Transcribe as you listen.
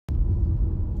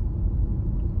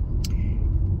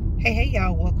Hey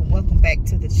y'all, welcome back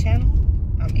to the channel.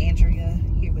 I'm Andrea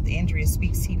here with Andrea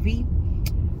Speaks TV,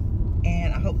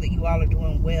 and I hope that you all are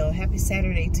doing well. Happy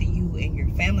Saturday to you and your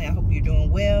family. I hope you're doing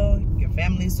well, your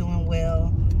family's doing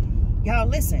well. Y'all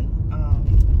listen,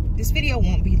 this video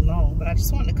won't be long, but I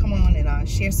just wanted to come on and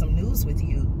share some news with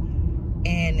you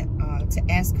and to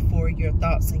ask for your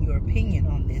thoughts and your opinion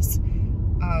on this.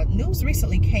 News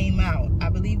recently came out. I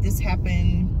believe this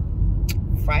happened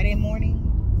Friday morning.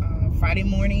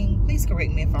 Please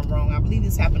correct me if I'm wrong. I believe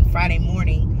this happened Friday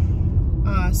morning.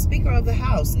 Speaker of the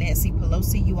House, Nancy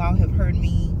Pelosi, you all have heard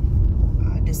me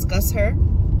discuss her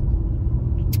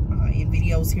in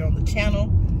videos here on the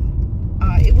channel.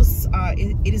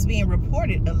 It is being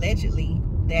reported allegedly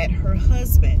that her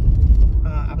husband,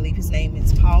 I believe his name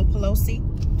is Paul Pelosi.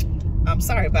 I'm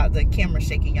sorry about the camera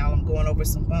shaking, y'all. I'm going over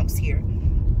some bumps here.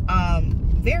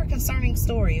 Very concerning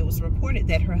story. It was reported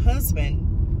that her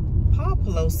husband, Paul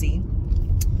Pelosi,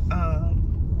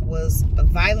 was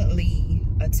violently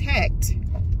attacked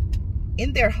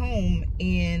in their home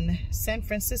in San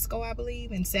Francisco, I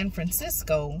believe, in San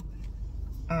Francisco,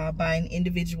 by an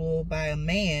individual, by a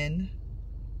man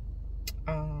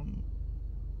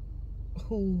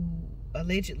who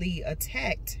allegedly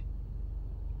attacked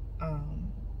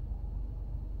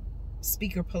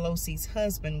Speaker Pelosi's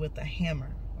husband with a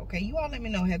hammer. Okay, you all let me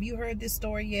know, have you heard this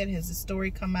story yet? Has the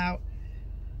story come out?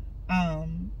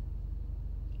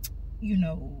 You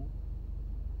know,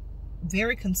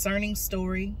 very concerning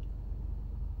story.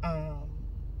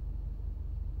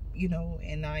 You know,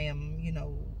 and I am, you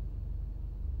know,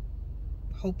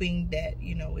 hoping that,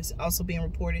 you know, it's also being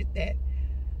reported that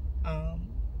her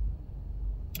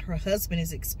husband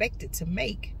is expected to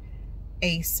make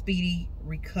a speedy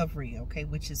recovery, okay,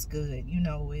 which is good. You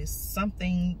know, it's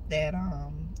something that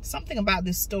something about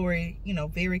this story, you know,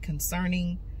 very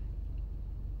concerning.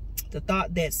 The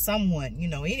thought that someone, you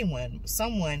know,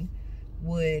 someone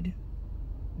would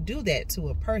do that to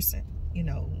a person, you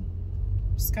know,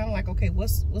 it's kind of like, okay,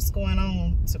 what's going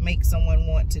on to make someone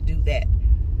want to do that?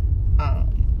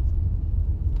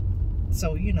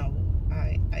 So, you know,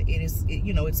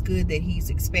 you know, it's good that he's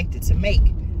expected to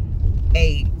make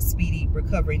a speedy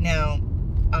recovery. Now,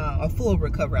 a full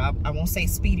recovery. I won't say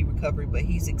speedy recovery, but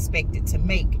he's expected to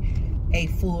make a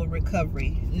full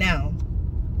recovery. Now,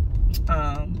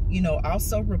 you know,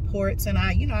 also reports, and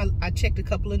I checked a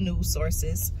couple of news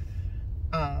sources.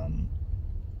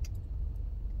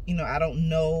 You know, I don't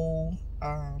know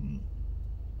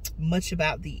much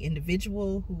about the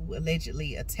individual who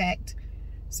allegedly attacked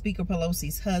Speaker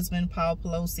Pelosi's husband, Paul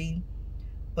Pelosi,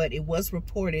 but it was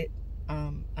reported,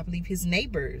 I believe his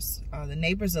neighbors, the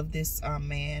neighbors of this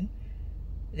man,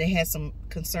 they had some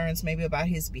concerns maybe about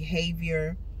his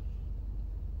behavior.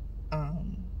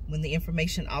 When the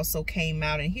information also came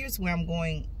out, and here's where I'm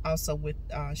going also with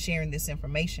sharing this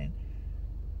information.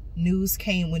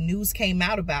 When news came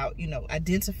out about, you know,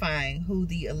 identifying who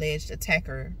the alleged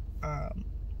attacker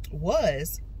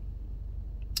was.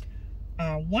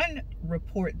 One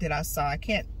report that I saw, I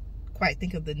can't quite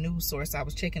think of the news source. I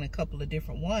was checking a couple of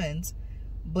different ones,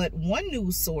 but one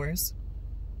news source,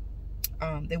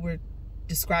 they were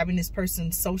describing this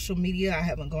person's social media. I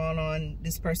haven't gone on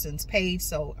this person's page,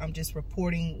 so I'm just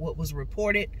reporting what was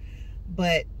reported.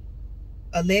 But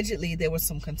allegedly there were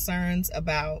some concerns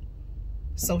about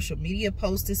social media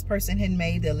posts this person had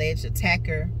made, the alleged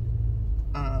attacker.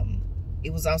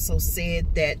 It was also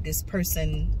said that this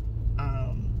person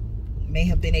may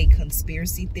have been a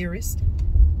conspiracy theorist,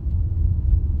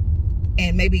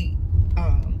 and maybe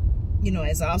you know,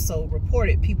 as also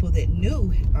reported, people that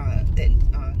knew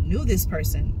knew this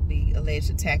person, the alleged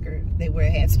attacker, they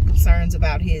had some concerns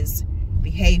about his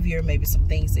behavior, maybe some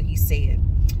things that he said.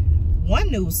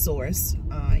 One news source,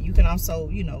 you can also,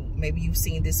 you know, maybe you've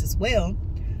seen this as well.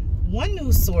 One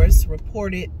news source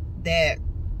reported that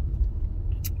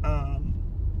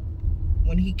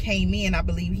when he came in, I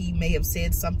believe he may have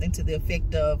said something to the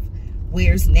effect of,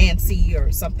 "Where's Nancy?" or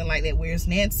something like that. "Where's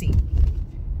Nancy?"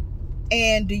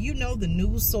 And do you know the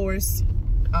news source?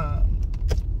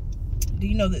 Do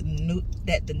you know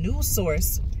that the news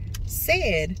source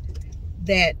said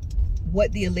that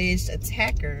what the alleged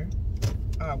attacker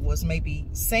was maybe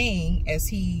saying as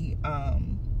he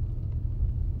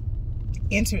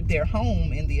entered their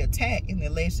home in the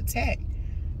alleged attack?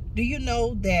 Do you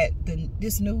know that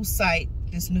this news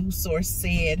source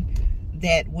said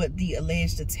that what the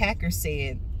alleged attacker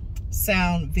said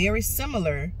sound very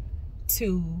similar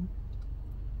to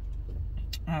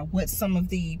what some of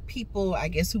the people, I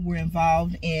guess, who were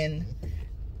involved in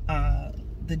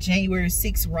the January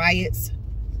 6th riots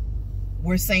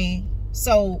were saying?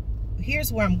 So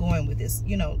here's where I'm going with this.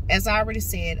 You know, as I already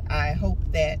said, I hope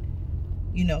that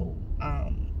you know,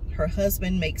 her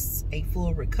husband makes a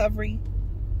full recovery.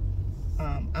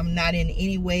 I'm not in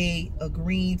any way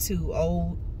agreeing to,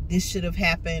 oh, this should have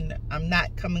happened. I'm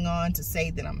not coming on to say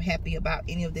that I'm happy about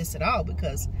any of this at all,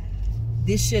 because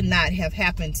this should not have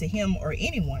happened to him or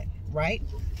anyone, right?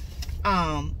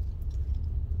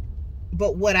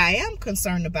 But what I am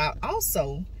concerned about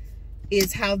also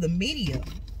is how the media,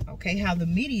 okay, how the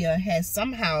media has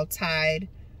somehow tied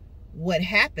what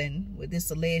happened with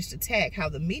this alleged attack, how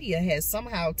the media has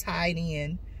somehow tied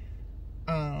in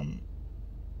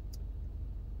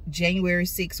January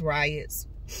 6 riots.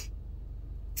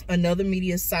 Another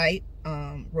media site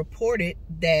reported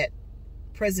that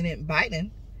President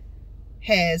Biden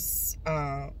has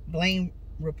blamed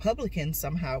Republicans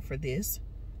somehow for this.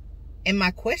 And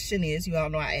my question is, you all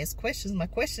know I ask questions. My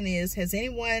question is, has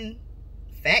anyone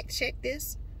fact-checked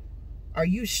this? Are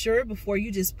you sure before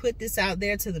you just put this out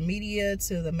there to the media,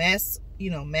 to the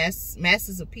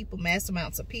masses of people, mass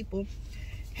amounts of people?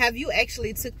 Have you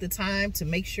actually took the time to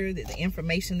make sure that the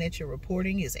information that you're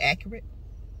reporting is accurate?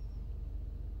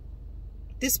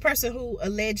 This person who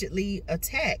allegedly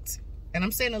attacked, and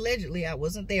I'm saying allegedly, I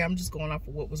wasn't there, I'm just going off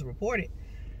of what was reported.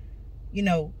 You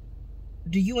know,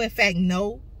 do you in fact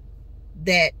know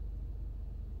that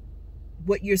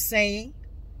what you're saying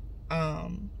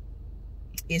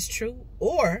is true?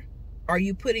 Or are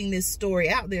you putting this story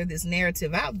out there, this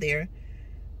narrative out there,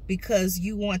 because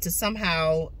you want to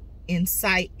somehow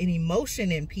incite an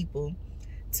emotion in people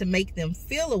to make them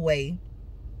feel a way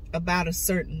about a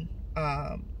certain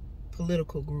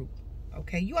political group?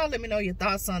 Okay, you all let me know your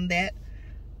thoughts on that.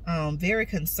 Very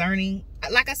concerning.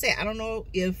 Like I said, I don't know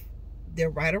if they're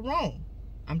right or wrong.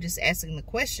 I'm just asking the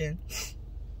question,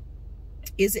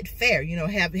 is it fair? You know,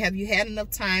 have you had enough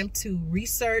time to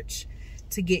research,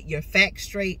 to get your facts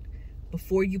straight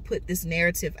before you put this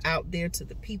narrative out there to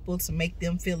the people to make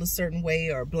them feel a certain way,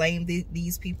 or blame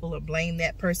these people or blame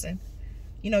that person?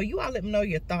 You know, you all let me know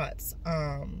your thoughts.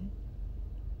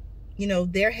 You know,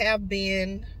 there have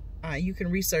been, you can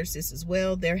research this as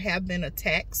well, there have been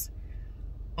attacks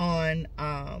on,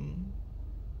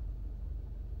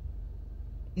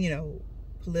 you know,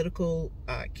 political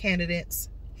candidates.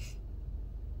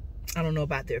 I don't know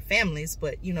about their families,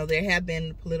 but you know, there have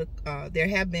been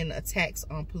attacks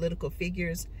on political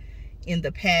figures in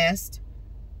the past.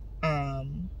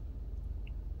 And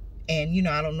you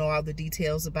know, I don't know all the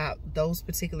details about those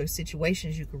particular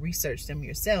situations. You can research them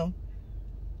yourself.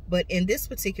 But in this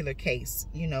particular case,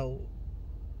 you know,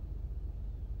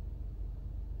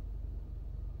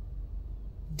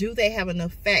 do they have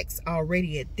enough facts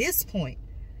already at this point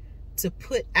to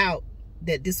put out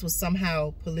that this was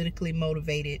somehow politically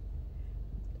motivated,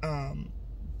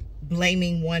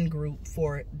 blaming one group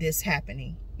for this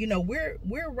happening? You know, we're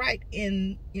right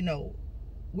in, you know,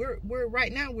 we're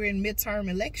right now, we're in midterm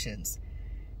elections,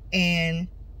 and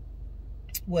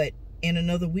what, in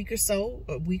another week or so,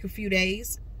 a week or few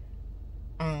days,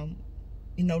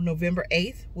 you know, November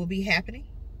 8th will be happening.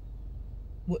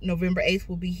 November 8th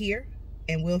will be here,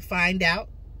 and we'll find out,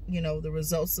 you know, the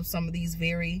results of some of these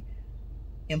very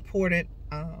important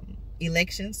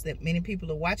elections that many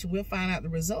people are watching. We'll find out the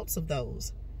results of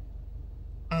those.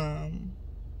 And,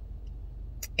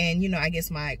 you know, I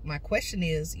guess my question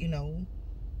is, you know,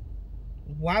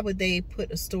 why would they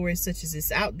put a story such as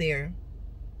this out there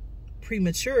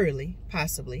prematurely,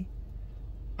 possibly?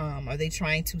 Are they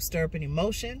trying to stir up an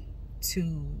emotion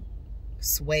to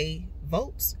sway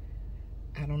votes?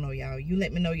 I don't know, y'all. You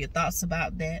let me know your thoughts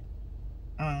about that.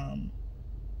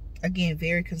 Again,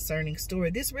 very concerning story.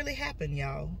 This really happened,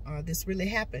 y'all. This really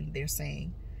happened, they're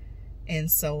saying. And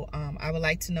so I would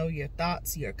like to know your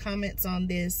thoughts, your comments on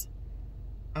this.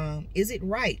 Is it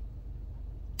right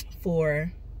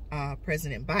for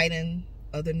President Biden,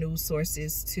 other news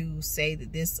sources, to say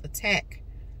that this attack,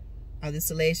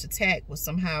 this alleged attack, was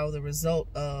somehow the result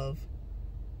of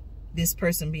this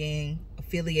person being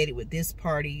affiliated with this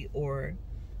party, or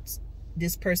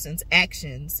this person's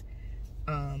actions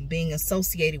being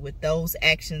associated with those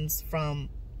actions from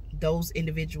those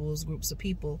individuals, groups of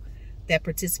people that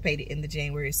participated in the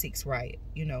January 6th riot?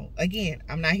 You know, again,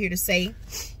 I'm not here to say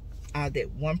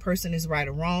that one person is right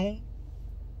or wrong.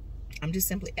 I'm just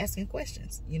simply asking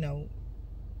questions. You know,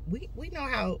 we know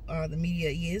how the media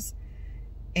is,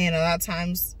 and a lot of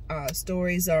times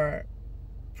stories are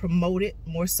promoted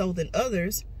more so than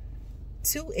others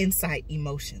to incite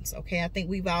emotions. Okay, I think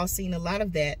we've all seen a lot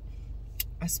of that,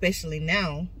 especially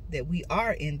now that we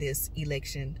are in this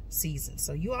election season.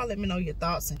 So you all let me know your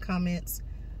thoughts and comments.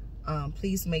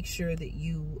 Please make sure that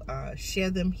you share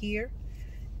them here.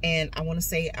 And I want to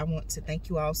say, I want to thank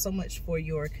you all so much for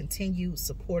your continued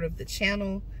support of the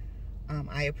channel.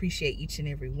 I appreciate each and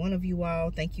every one of you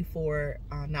all. Thank you for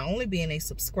not only being a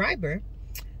subscriber,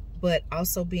 but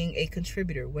also being a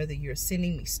contributor, whether you're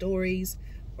sending me stories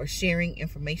or sharing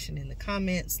information in the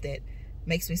comments that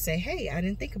makes me say, hey, I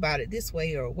didn't think about it this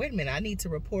way, or wait a minute, I need to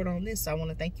report on this. So I want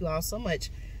to thank you all so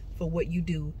much for what you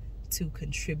do to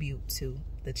contribute to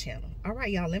the channel. All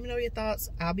right, y'all, let me know your thoughts.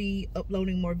 I'll be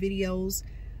uploading more videos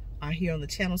here on the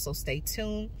channel, so stay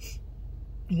tuned.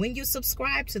 When you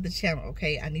subscribe to the channel,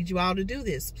 okay, I need you all to do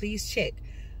this. Please check.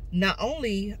 Not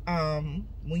only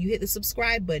when you hit the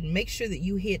subscribe button, make sure that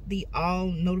you hit the all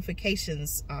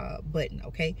notifications button,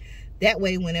 okay? That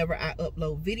way, whenever I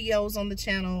upload videos on the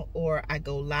channel, or I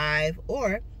go live,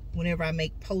 or whenever I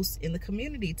make posts in the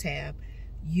community tab,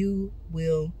 you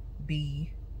will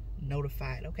be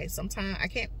notified, okay? Sometimes I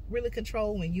can't really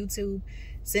control when YouTube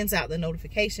sends out the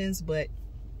notifications, but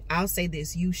I'll say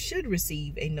this: you should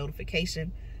receive a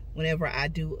notification whenever I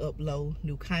do upload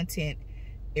new content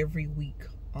every week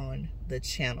on the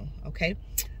channel, okay?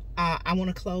 I want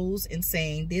to close in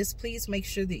saying this: please make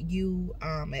sure that you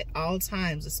at all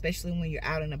times, especially when you're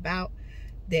out and about,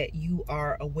 that you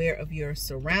are aware of your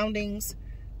surroundings.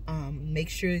 Make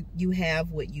sure you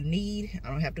have what you need. I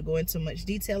don't have to go into much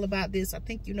detail about this. I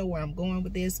think you know where I'm going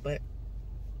with this, but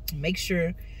make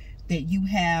sure that you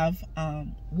have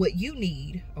what you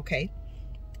need, okay,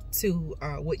 to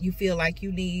what you feel like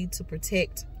you need to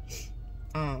protect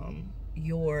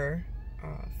your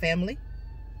family,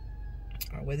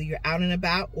 whether you're out and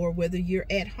about or whether you're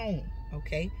at home,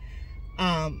 okay?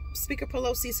 Speaker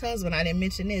Pelosi's husband, I didn't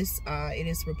mention this, it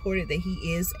is reported that he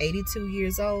is 82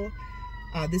 years old.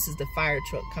 This is the fire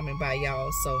truck coming by,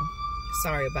 y'all, so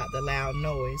sorry about the loud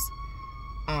noise.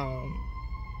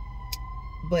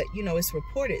 But, you know, it's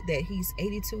reported that he's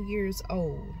 82 years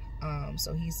old.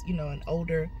 So he's, you know, an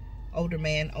older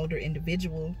man, older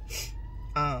individual.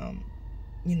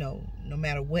 You know, no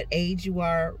matter what age you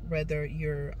are, whether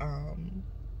you're,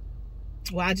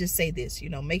 well, I'll just say this, you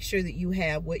know, make sure that you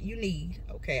have what you need,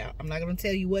 okay? I'm not going to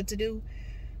tell you what to do.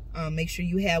 Make sure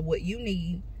you have what you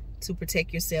need to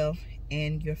protect yourself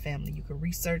and your family. You can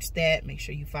research that. Make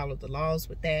sure you follow the laws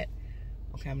with that.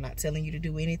 Okay, I'm not telling you to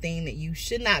do anything that you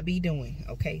should not be doing,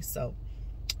 okay? So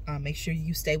make sure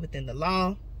you stay within the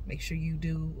law. Make sure you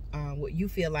do what you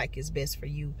feel like is best for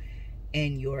you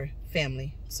and your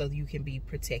family so that you can be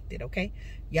protected, okay?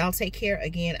 Y'all take care.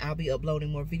 Again, I'll be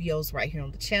uploading more videos right here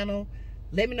on the channel.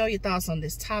 Let me know your thoughts on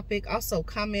this topic. Also,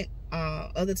 comment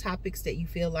other topics that you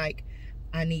feel like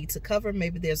I need to cover.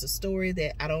 Maybe there's a story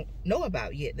that I don't know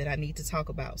about yet that I need to talk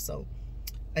about. So,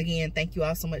 again, thank you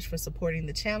all so much for supporting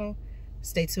the channel.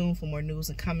 Stay tuned for more news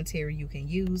and commentary you can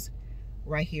use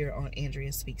right here on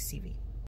Andrea Speaks TV.